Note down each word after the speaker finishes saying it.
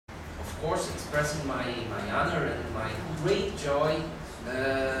course, expressing my honor and my great joy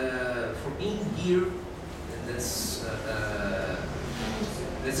for being here in this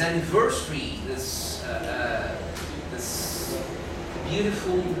this anniversary, this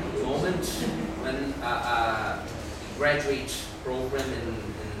beautiful moment when a graduate program in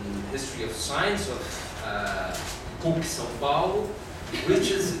History of Science of PUC São Paulo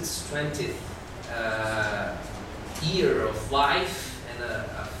reaches its 20th year of life, and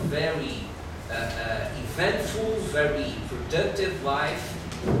a very eventful, very productive life,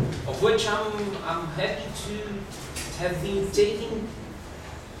 of which I'm happy to have been taking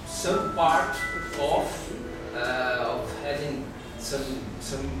some part of having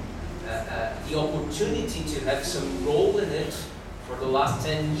the opportunity to have some role in it for the last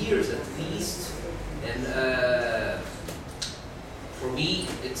 10 years at least, and for me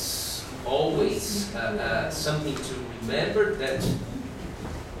it's always something to remember that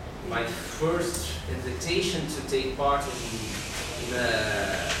my first invitation to take part in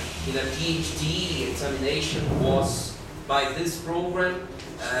a PhD examination was by this program.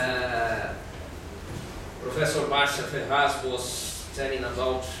 Professor Marcia Ferraz was telling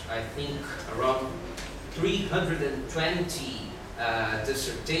about, I think, around 320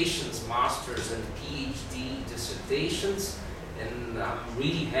 dissertations, masters and PhD dissertations, and I'm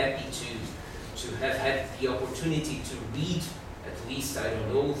really happy to have had the opportunity to read at least, I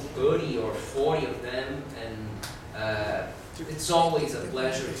don't know, 30 or 40 of them, and it's always a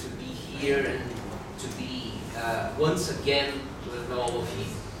pleasure to be here and to be once again with all of you.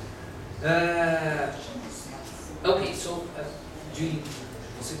 Ok, so, Julie,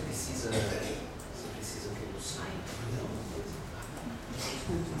 você precisa que eu saia?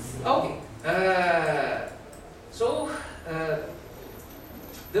 Ok,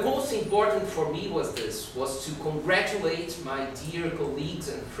 the most important for me was to congratulate my dear colleagues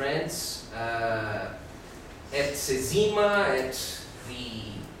and friends at CESIMA, at the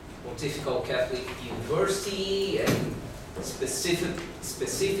Pontifical Catholic University, and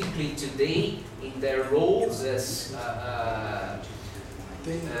specifically today in their roles as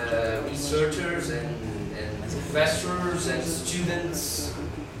researchers and professors and students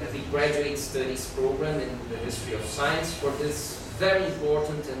at the Graduate Studies program in the History of Science for this very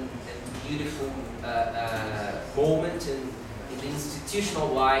important and beautiful moment in the institutional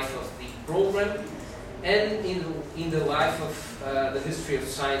life of the program and in the life of the history of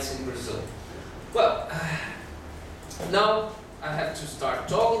science in Brazil. Well, now I have to start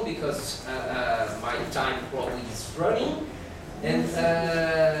talking because my time probably is running, and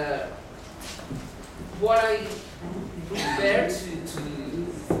what I prepared to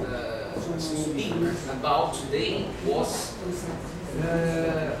speak about today was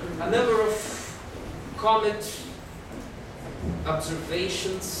a number of comet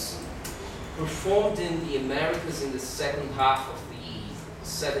observations performed in the Americas in the second half of the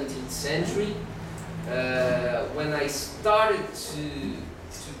 17th century. When I started to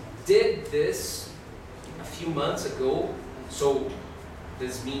dig this a few months ago, so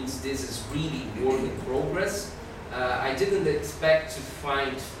this means this is really work in progress, I didn't expect to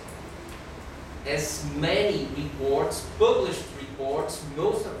find as many reports, published reports,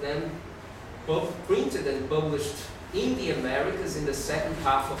 most of them printed and published in the Americas in the second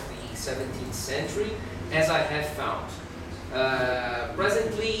half of the 17th century, as I have found.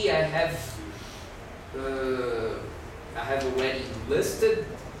 Presently, I have already listed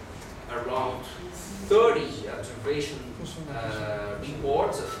around 30 observation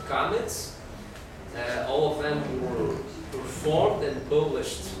reports of comets. All of them were performed and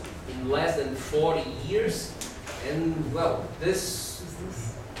published in less than 40 years. And well, this,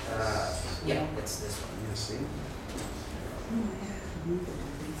 yeah, it's this one. You see?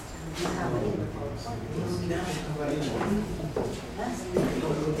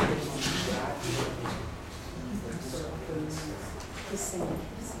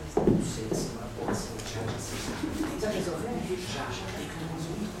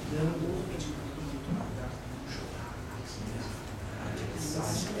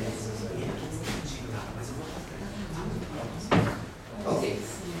 Okay.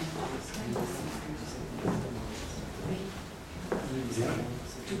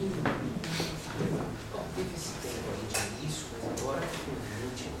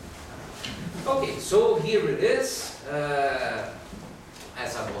 Okay, so here it is.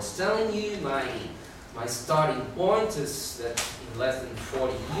 As I was telling you, my starting point is that in less than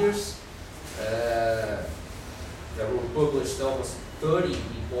 40 years, there were published almost 30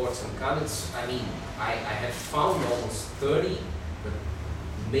 reports on comets. I mean, I have found almost 30, but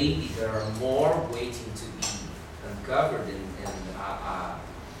maybe there are more waiting to be uncovered, and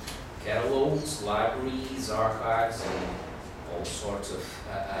quero notes, libraries, archives, and all sorts of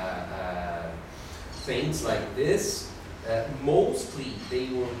things like this. Mostly they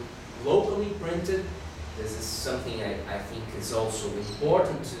were locally printed. This is something I think is also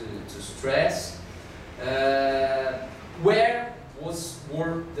important to stress. Where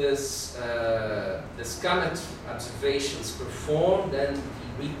were this comet observations performed and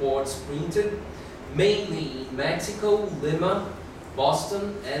the reports printed? Mainly in Mexico, Lima,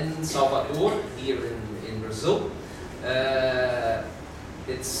 Boston, and Salvador, here in Brazil.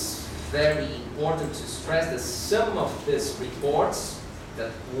 It's very important to stress that some of these reports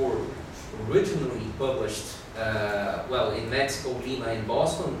that were originally published, well, in Mexico, Lima, and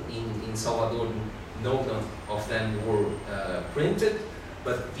Boston, in Salvador, none of them were printed,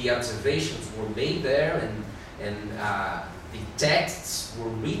 but the observations were made there, and the texts were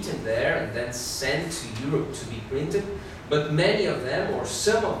written there and then sent to Europe to be printed. But many of them, or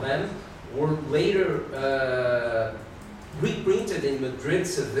some of them, were later reprinted in Madrid,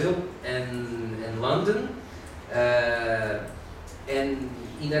 Seville, and London. And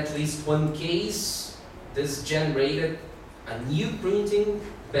in at least one case, this generated a new printing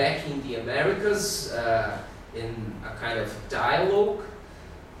back in the Americas in a kind of dialogue.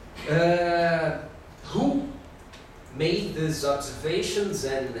 Who made these observations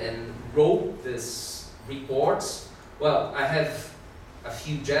and wrote these reports? Well, I have a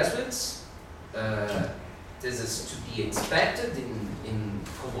few Jesuits. This is to be expected in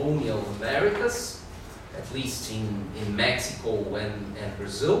colonial Americas, at least in Mexico and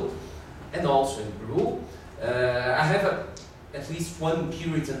Brazil, and also in Peru. I have at least one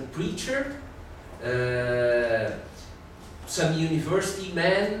Puritan preacher, some university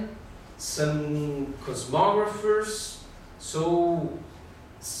men, some cosmographers, so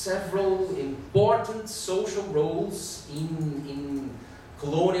several important social roles in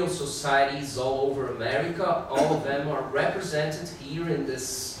colonial societies all over America. All of them are represented here in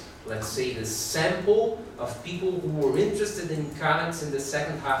this, let's say, this sample of people who were interested in comets in the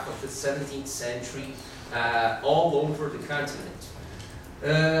second half of the 17th century all over the continent.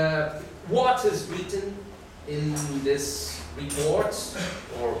 What is written in this report,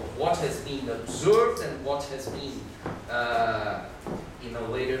 or what has been observed and what has been in a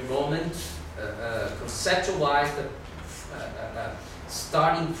later moment conceptualized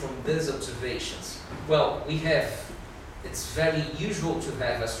starting from these observations? Well, we have, it's very usual to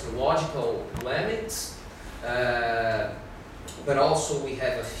have astrological polemics, but also we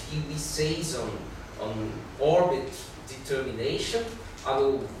have a few essays on orbit determination. I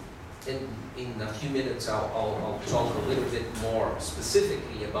will, in a few minutes, I'll talk a little bit more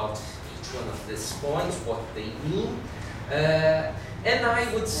specifically about each one of these points, what they mean. And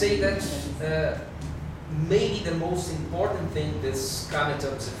I would say that maybe the most important thing this comet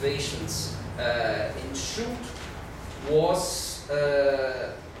observations ensured was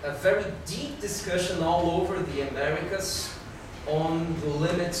a very deep discussion all over the Americas on the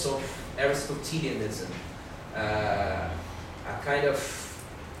limits of Aristotelianism. A kind of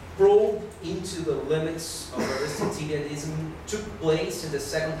probe into the limits of Aristotelianism took place in the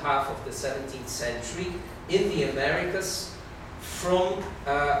second half of the 17th century in the Americas from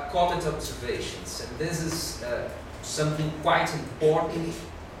comet observations. And this is something quite important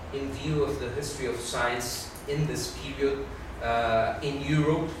in view of the history of science in this period in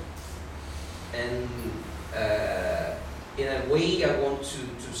Europe. And in a way, I want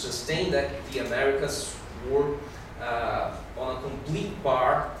to sustain that the Americas were on a complete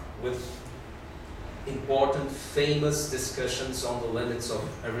par with important, famous discussions on the limits of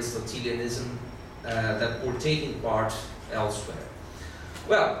Aristotelianism that were taking part elsewhere.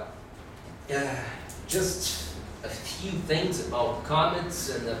 Well, just a few things about comets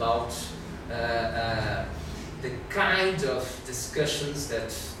and about the kind of discussions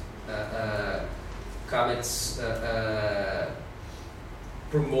that comets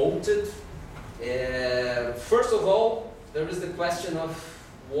promoted. First of all, there is the question of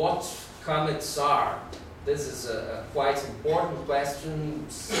what comets are. This is a quite important question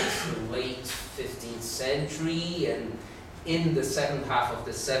since the late 15th century, and in the second half of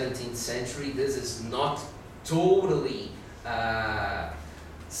the 17th century, this is not totally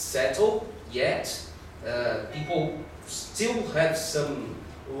settled yet. People still have some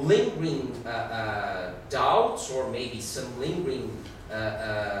lingering doubts, or maybe some lingering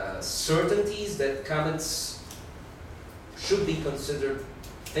certainties that comets should be considered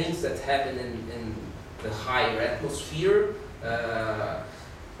things that happen in the higher atmosphere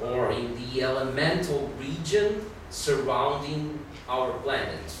or in the elemental region surrounding our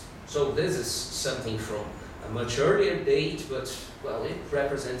planet. So this is something from a much earlier date, but well, it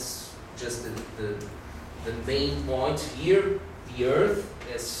represents just the main point here. The Earth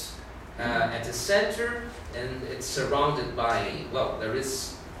is at the center, and it's surrounded by, well, there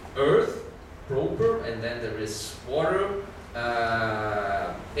is Earth proper, and then there is water,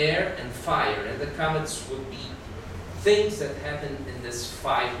 air, and fire. And the comets would be things that happen in this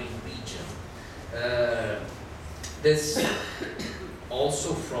fiery region. This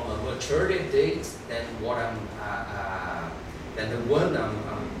also from a much earlier date than what than the one I'm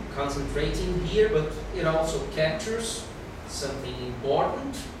concentrating here, but it also captures something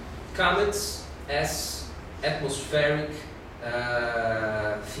important: comets as atmospheric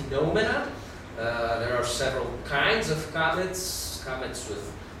phenomena. There are several kinds of comets: comets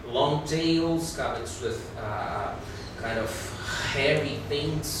with long tails, comets with kind of hairy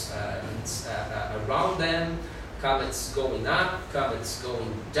things around them, comets going up, comets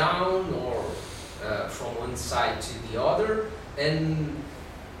going down, or from one side to the other. And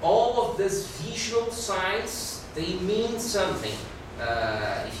all of this visual signs, they mean something.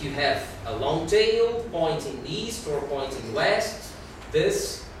 If you have a long tail pointing east or pointing west,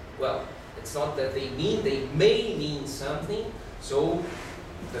 this, well, it's not that they may mean something. So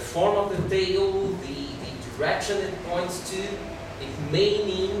the form of the tail, the direction it points to, it may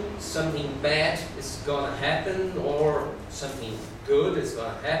mean something bad is gonna happen or something good is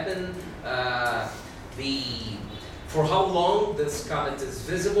gonna happen. For how long this comet is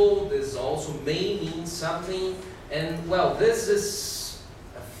visible, this also may mean something. And well, this is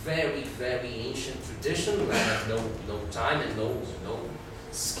a very, very ancient tradition. I have no time and no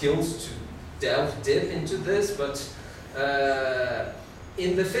skills to delve deep into this, but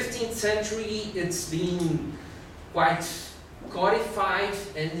in the 15th century it's been quite codified,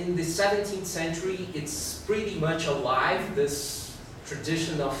 and in the 17th century it's pretty much alive, this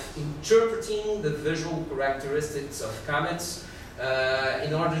tradition of interpreting the visual characteristics of comets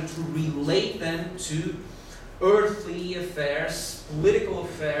in order to relate them to earthly affairs, political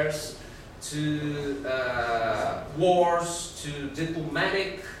affairs, to wars, to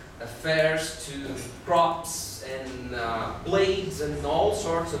diplomatic affairs, to crops and blades and all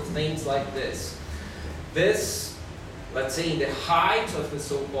sorts of things like this. This, let's say in the height of the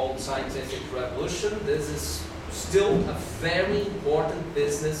so-called scientific revolution, this is still a very important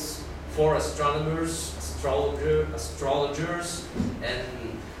business for astronomers, astrologers, and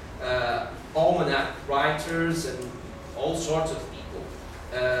almanac writers, and all sorts of people.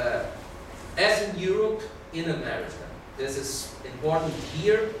 As in Europe, in America. This is important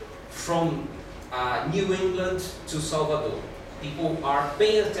here, from New England to Salvador. People are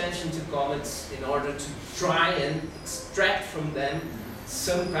paying attention to comets in order to try and extract from them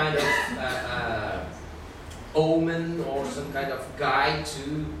some kind of omen or some kind of guide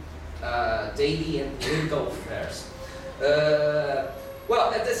to daily and political affairs.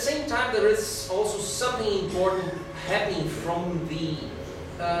 Well, at the same time, there is also something important happening from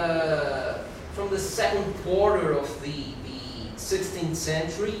the second quarter of the 16th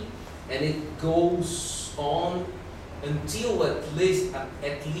century, and it goes on until at least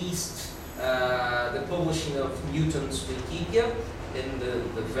the publishing of Newton's Principia in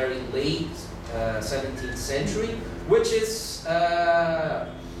the very late 17th century, which is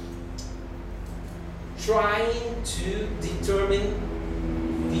trying to determine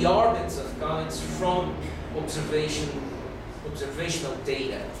the orbits of comets from observational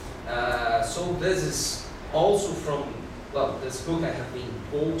data. So this is also from, well, this book I have been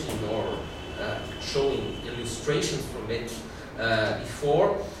quoting or showing illustrations from it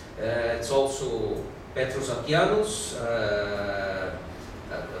before. It's also Petros Apianos, a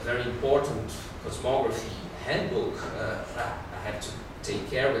very important cosmography handbook. I have to take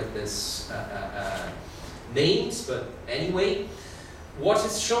care with this names, but anyway, what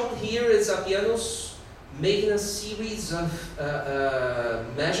is shown here is Apianos making a series of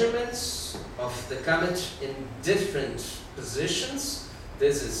measurements of the comet in different positions.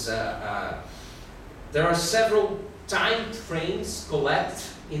 This is there are several time frames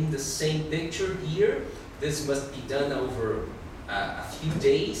collapsed in the same picture here. This must be done over a few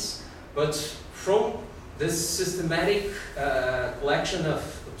days, but from this systematic collection of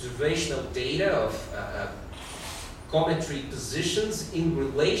observational data of cometary positions in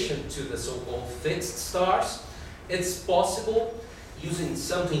relation to the so-called fixed stars, it's possible, using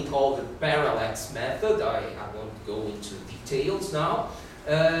something called the parallax method, I won't go into details now,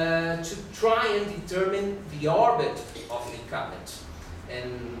 to try and determine the orbit of the comet.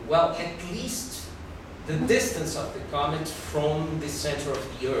 And, well, at least the distance of the comet from the center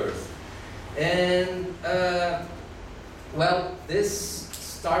of the Earth. And, well, this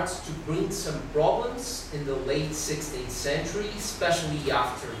starts to bring some problems in the late 16th century, especially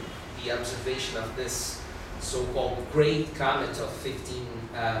after the observation of this so-called Great Comet of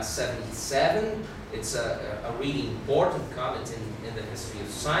 1577. It's a really important comet in the history of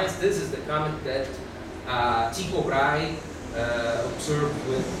science. This is the comet that Tycho Brahe observed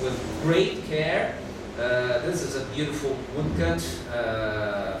with great care. This is a beautiful woodcut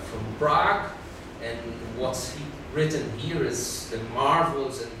from Prague, and what's written here is the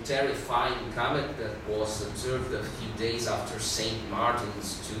marvelous and terrifying comet that was observed a few days after St.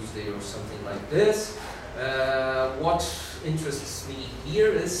 Martin's Tuesday or something like this. What interests me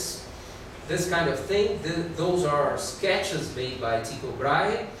here is this kind of thing. Those are sketches made by Tycho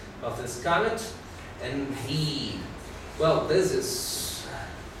Brahe of this comet, and well, this is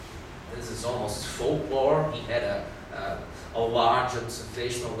almost folklore. He had a large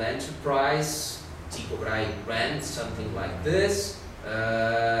observational enterprise. Tycho Brahe ran something like this,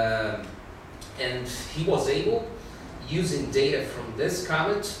 and he was able, using data from this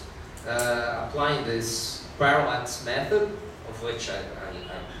comet, applying this parallax method, of which I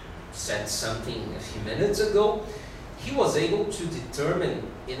said something a few minutes ago, he was able to determine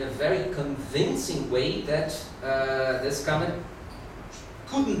in a very convincing way that this comet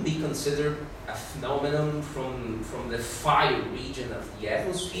couldn't be considered a phenomenon from the fire region of the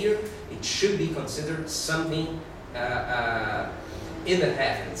atmosphere. It should be considered something in the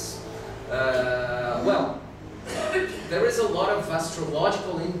heavens. Well, there is a lot of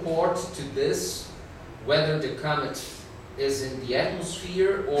astrological import to this, whether the comet is in the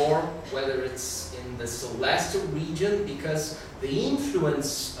atmosphere or whether it's in the celestial region, because the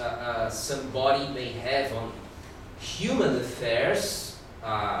influence somebody may have on human affairs,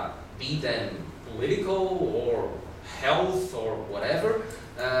 be them political or health or whatever,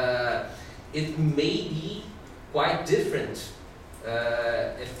 it may be quite different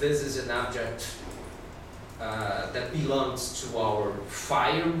if this is an object that belongs to our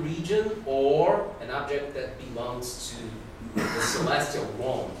fire region or an object that belongs to the celestial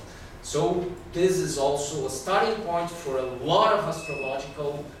realm. So this is also a starting point for a lot of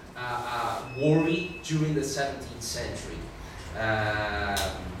astrological worry during the 17th century.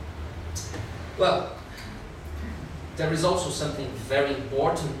 Well, there is also something very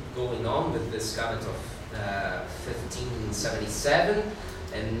important going on with this comet of 1577,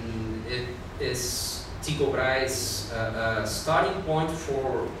 and it is Tycho Brahe's starting point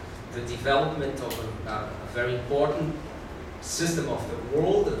for the development of a very important system of the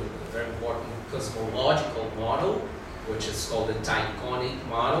world, a very important cosmological model, which is called the Tychonic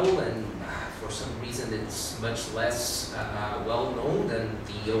model, and for some reason it's much less well known than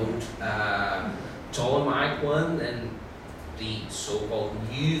the old Ptolemaic one and the so-called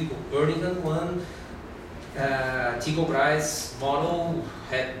new Copernican one. Tycho Brahe's model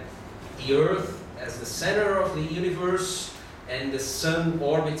had the Earth as the center of the universe and the Sun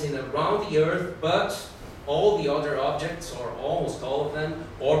orbiting around the Earth, but all the other objects, or almost all of them,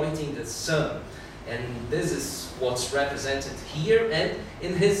 orbiting the Sun. And this is what's represented here, and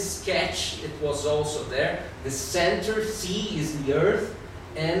in his sketch it was also there. The center, C, is the Earth,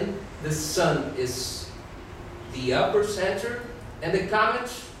 and the Sun is the upper center, and the comet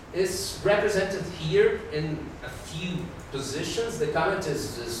is represented here in a few positions. The comet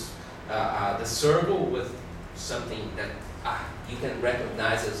is the circle with something that you can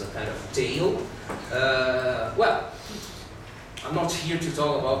recognize as a kind of tail. Well, I'm not here to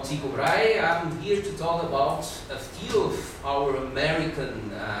talk about Tycho Brahe. I'm here to talk about a few of our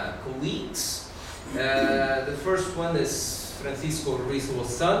American colleagues. The first one is Francisco Ruiz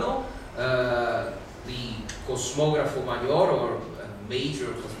Lozano, the cosmógrafo mayor, or a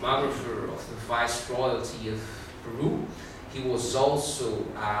major cosmographer of the Viceroyalty of Peru. He was also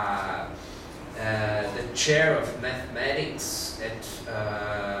the chair of mathematics at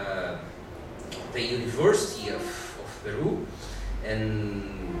the University of Peru and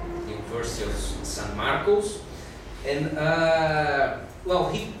the University of San Marcos. And well,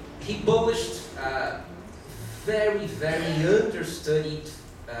 he published very, very understudied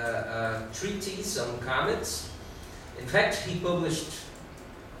treatise on comets. In fact, he published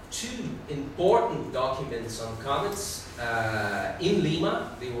two important documents on comets in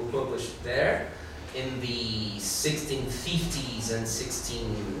Lima. They were published there in the 1650s and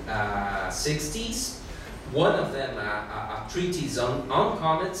 1660s. One of them a treatise on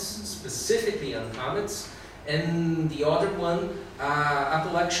comets, specifically on comets, and the other one a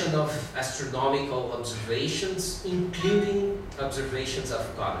collection of astronomical observations, including observations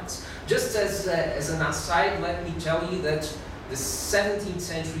of comets. Just as an aside, let me tell you that the 17th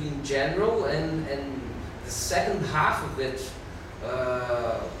century in general and the second half of it,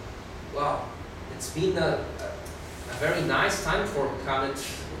 well, it's been a very nice time for comet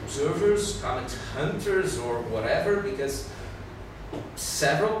observers, comet hunters, or whatever, because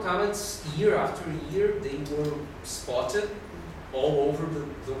several comets, year after year, they were spotted all over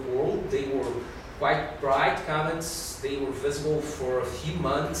the world. They were quite bright comets. They were visible for a few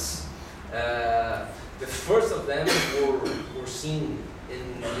months. The first of them were seen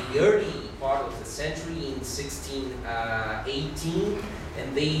in the early part of the century, in 1618,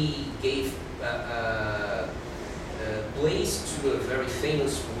 and they gave place to a very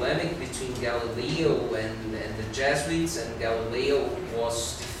famous polemic between Galileo and the Jesuits, and Galileo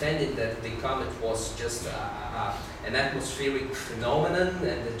was defending that the comet was just an atmospheric phenomenon,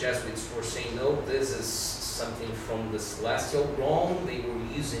 and the Jesuits were saying, no, this is something from the celestial realm. They were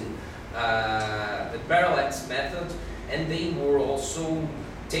using the parallax method, and they were also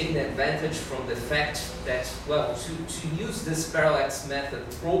taking advantage from the fact that, well, to use this parallax method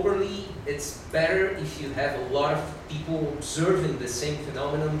properly, it's better if you have a lot of people observing the same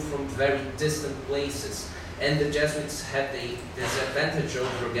phenomenon from very distant places. And the Jesuits had the disadvantage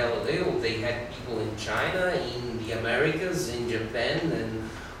over Galileo. They had people in China, in the Americas, in Japan, and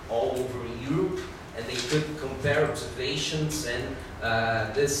all over Europe, and they could compare observations, and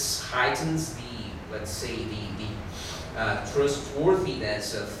this heightens the, let's say, the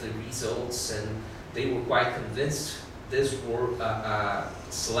trustworthiness of the results, and they were quite convinced this were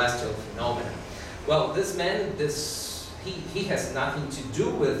celestial phenomena. Well, this man, he has nothing to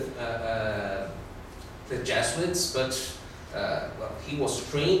do with the Jesuits, but well, he was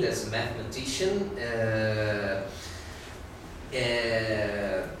trained as a mathematician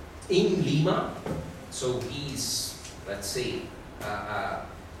in Lima, so he's, let's say,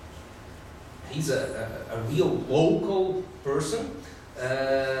 he's a real local person,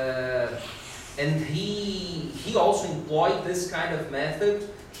 and he also employed this kind of method.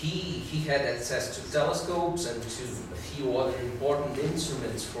 He had access to telescopes and to a few other important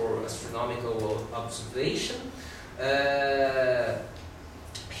instruments for astronomical observation.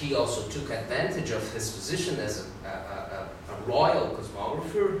 He also took advantage of his position as a royal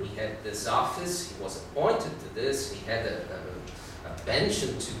cosmographer. He had this office, he was appointed to this, he had a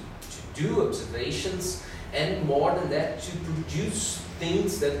pension to do observations, and more than that, to produce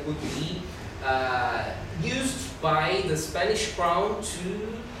things that would be used by the Spanish crown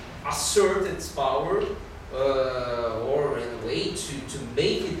to assert its power, or in a way to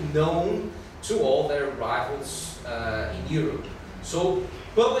make it known to all their rivals in Europe. So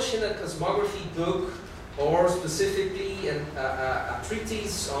publishing a cosmography book, or specifically a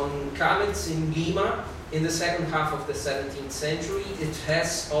treatise on comets in Lima in the second half of the 17th century, it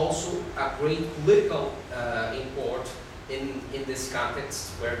has also a great political import in this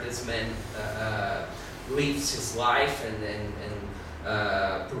context where this man lives his life and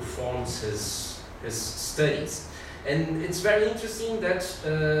performs his studies. And it's very interesting that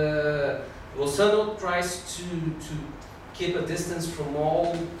Lozano tries to keep a distance from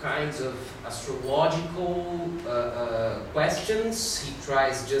all kinds of astrological questions. He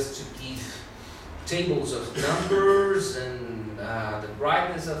tries just to give tables of numbers and the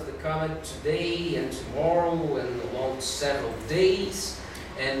brightness of the comet today and tomorrow and along several days,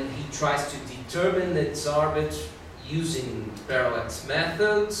 and he tries to determine its orbit using parallax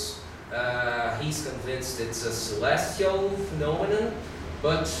methods. He's convinced it's a celestial phenomenon,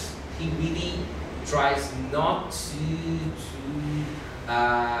 but he really tries not to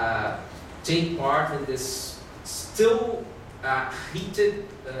take part in this still heated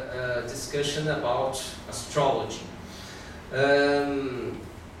discussion about astrology. I'm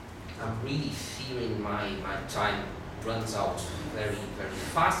really fearing my time runs out very, very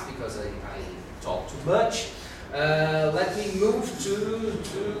fast because I talk too much. Let me move to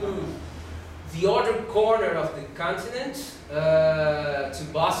the other corner of the continent, to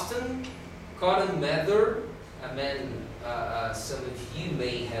Boston. Cotton Mather, a man some of you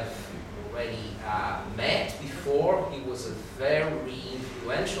may have already met before. He was a very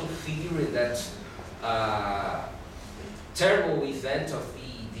influential figure in that terrible event of the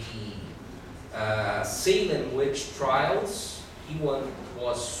Salem witch trials. He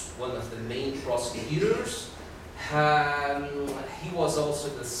was one of the main prosecutors. He was also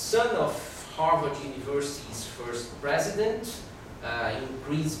the son of Harvard University's first president,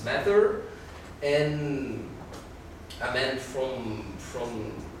 Increase Mather, and a man from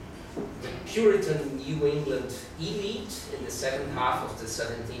the Puritan New England elite in the second half of the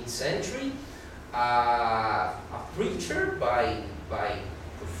 17th century, a preacher by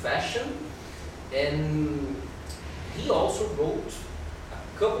profession, and he also wrote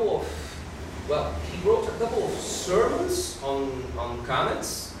a couple of sermons on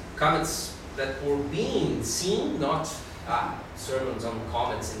comets that were being seen, not sermons on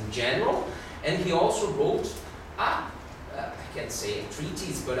comets in general, and he also wrote I can't say a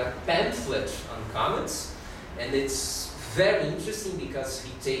treatise, but a pamphlet on comets, and it's very interesting because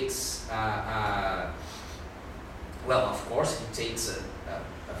he takes, well, of course, he takes a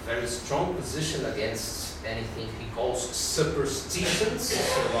very strong position against anything he calls superstitions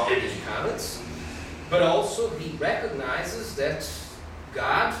surrounding comets, but also he recognizes that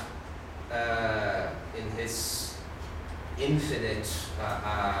God, in his infinite,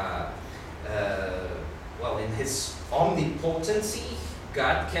 well, in his omnipotency,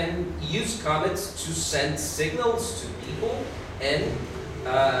 God can use comets to send signals to people, and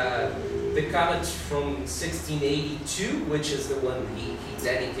the comet from 1682, which is the one he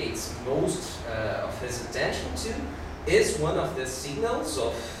dedicates most of his attention to, is one of the signals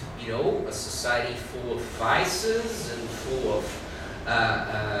of, you know, a society full of vices and full of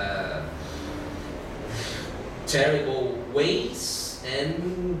terrible ways.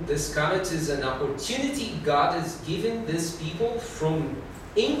 And this comet is an opportunity God is giving these people from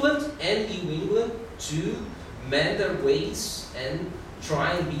England and New England to mend their ways and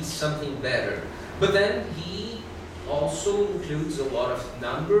try and be something better. But then he also includes a lot of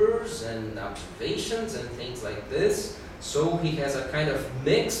numbers and observations and things like this. So he has a kind of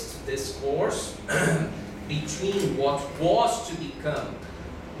mixed discourse between what was to become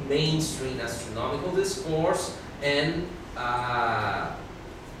mainstream astronomical discourse and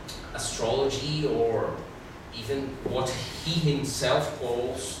astrology, or even what he himself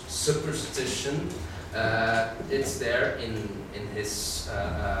calls superstition. It's there in his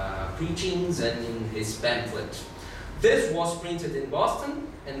preachings and in his pamphlet. This was printed in Boston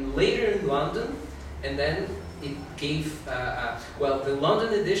and later in London, and then it gave, well, the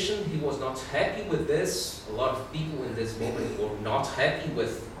London edition, he was not happy with this. A lot of people in this moment were not happy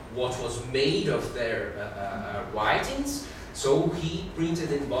with what was made of their writings. So he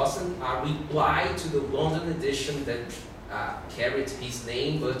printed in Boston a reply to the London edition that carried his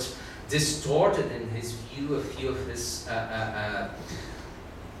name, but distorted in his view a few of his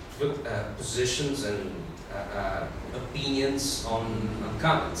positions and opinions on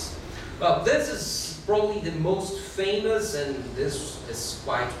comets. Well, this is probably the most famous, and this is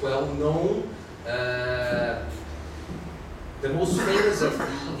quite well known. The most famous of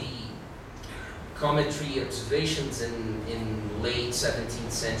the cometry observations in late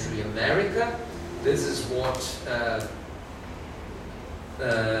 17th century America. This is what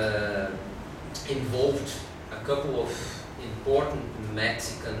involved a couple of important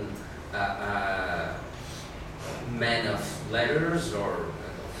Mexican men of letters or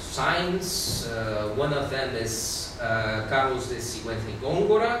of science. One of them is Carlos de Sigüenza y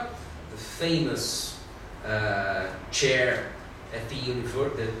Góngora, the famous chair at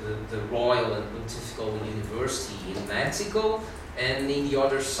the Royal and Pontifical University in Mexico, and in the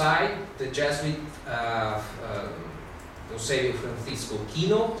other side, the Jesuit Eusebio Francisco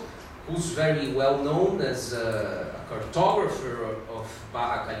Quino, who's very well known as a cartographer of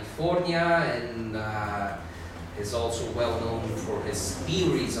Baja California, and is also well known for his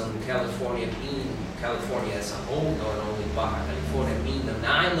theories on California being California as a whole, not only Baja California being an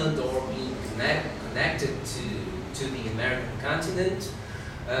island or being connected to the American continent.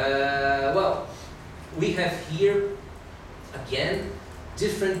 Well, we have here again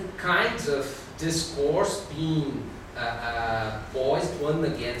different kinds of discourse being poised one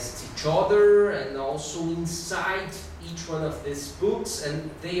against each other, and also inside each one of these books, and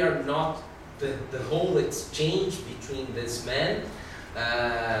they are not the whole exchange between these men.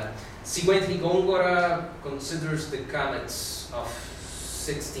 Sigüenza y Góngora considers the comets of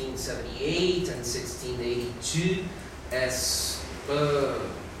 1678 and 1682 as,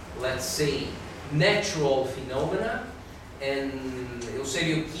 let's say, natural phenomena, and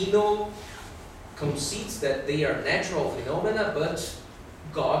Eusebio Quino concedes that they are natural phenomena, but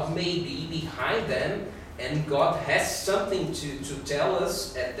God may be behind them, and God has something to tell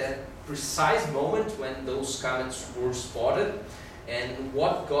us at that precise moment when those comets were spotted, and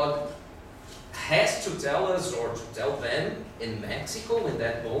what God has to tell us or to tell them in Mexico in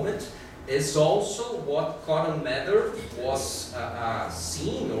that moment is also what Cotton Mather was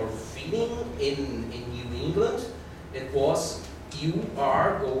seeing or feeling in New England. It was, you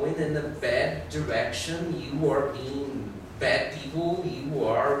are going in a bad direction, you are being bad people, you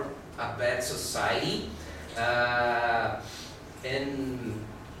are a bad society, and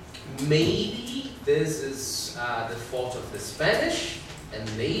maybe this is the fault of the Spanish, and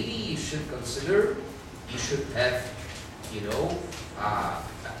maybe you should consider you should have, you know, a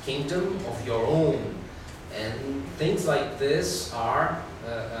kingdom of your own, and things like this are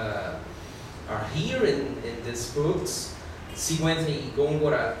are here in these books. Seguente y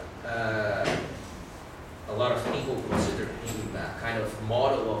Góngora, a lot of people consider him a kind of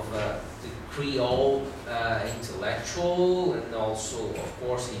model of the Creole intellectual, and also, of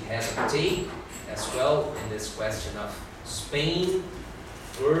course, he has a take as well in this question of Spain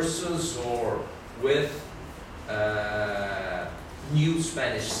versus or with new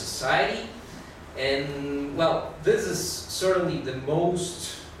Spanish society. And well, this is certainly the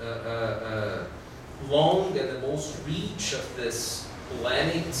most long and the most reach of this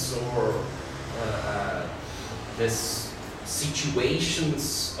polemics or this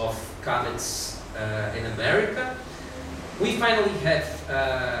situations of comets in America. We finally have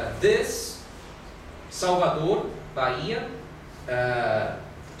this Salvador, Bahia.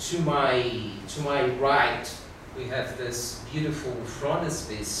 To my right, we have this beautiful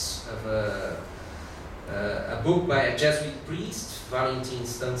frontispiece of a book by a Jesuit priest, Valentin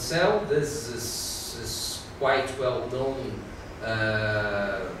Stancel. This is quite well known.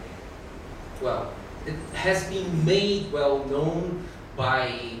 Well, it has been made well known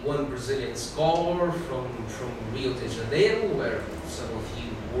by one Brazilian scholar from Rio de Janeiro, where some of you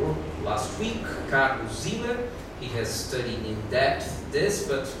were last week, Carlos Ziller. He has studied in depth this,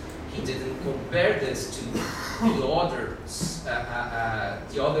 but he didn't compare this to the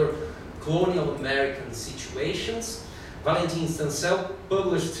other colonial American situations. Valentin Stancel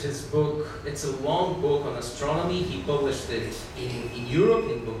published his book. It's a long book on astronomy. He published it in Europe,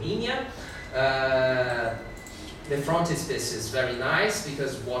 in Bohemia. The frontispiece is very nice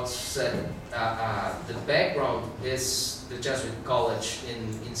because what's the background is the Jesuit college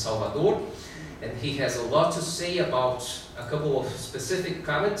in Salvador, and he has a lot to say about a couple of specific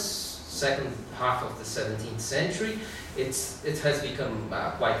comets, second half of the 17th century. It has become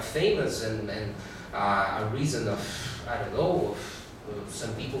quite famous and a reason of, I don't know, of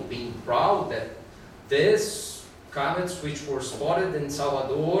some people being proud that these comets which were spotted in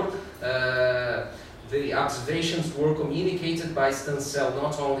Salvador, the observations were communicated by Stancel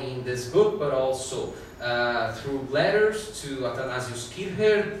not only in this book but also through letters to Athanasius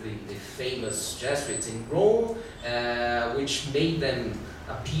Kircher, the famous Jesuit in Rome, which made them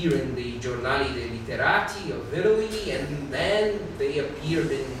appear in the Giornali dei Literati of Italy, and then they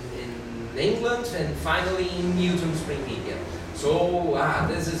appeared in England and finally in Newton's Principia. So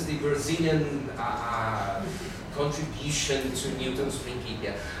this is the Brazilian contribution to Newton's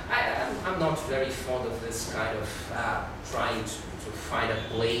Principia. I'm not very fond of this kind of trying to find a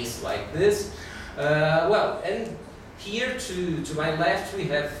place like this. Well, and here to my left we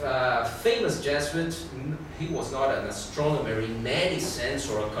have a famous Jesuit. He was not an astronomer in any sense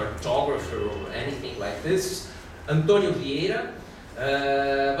or a cartographer or anything like this, Antonio Vieira,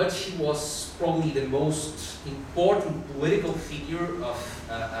 but he was probably the most important political figure of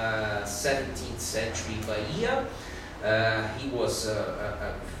 17th century Bahia. He was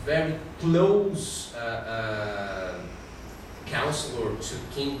a very close counselor to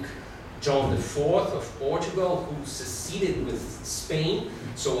King John IV of Portugal, who seceded with Spain.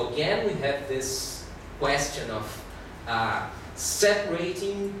 So again, we have this question of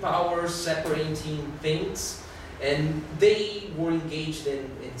separating powers, separating things, and they were engaged in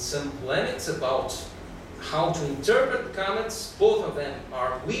some polemics about how to interpret comets. Both of them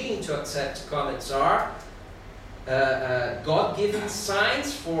are willing to accept comets are God-given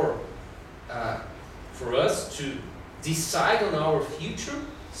signs for us to decide on our future,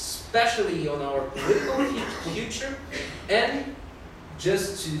 especially on our political future. And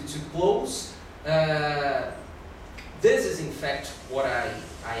just to close, this is in fact what I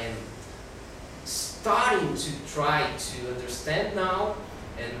am starting to try to understand now,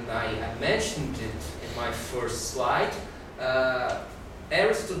 and I mentioned it in my first slide.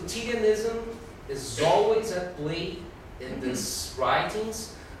 Aristotelianism is always at play in these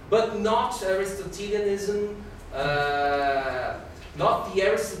writings, but not Aristotelianism, not the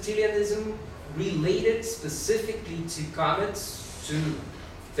Aristotelianism related specifically to comets, to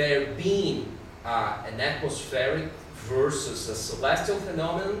there being an atmospheric versus a celestial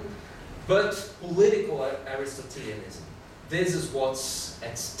phenomenon, but political Aristotelianism. This is what's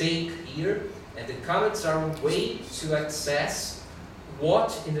at stake here, and the comets are a way to access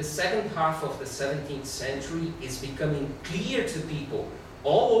what in the second half of the 17th century is becoming clear to people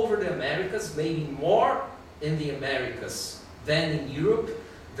all over the Americas, maybe more in the Americas than in Europe,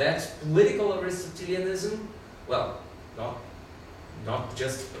 that political Aristotelianism, well, not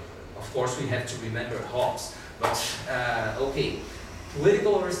just, of course we have to remember Hobbes, but okay,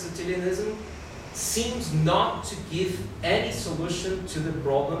 political Aristotelianism seems not to give any solution to the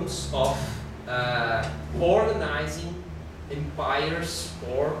problems of organizing empires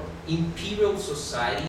or imperial society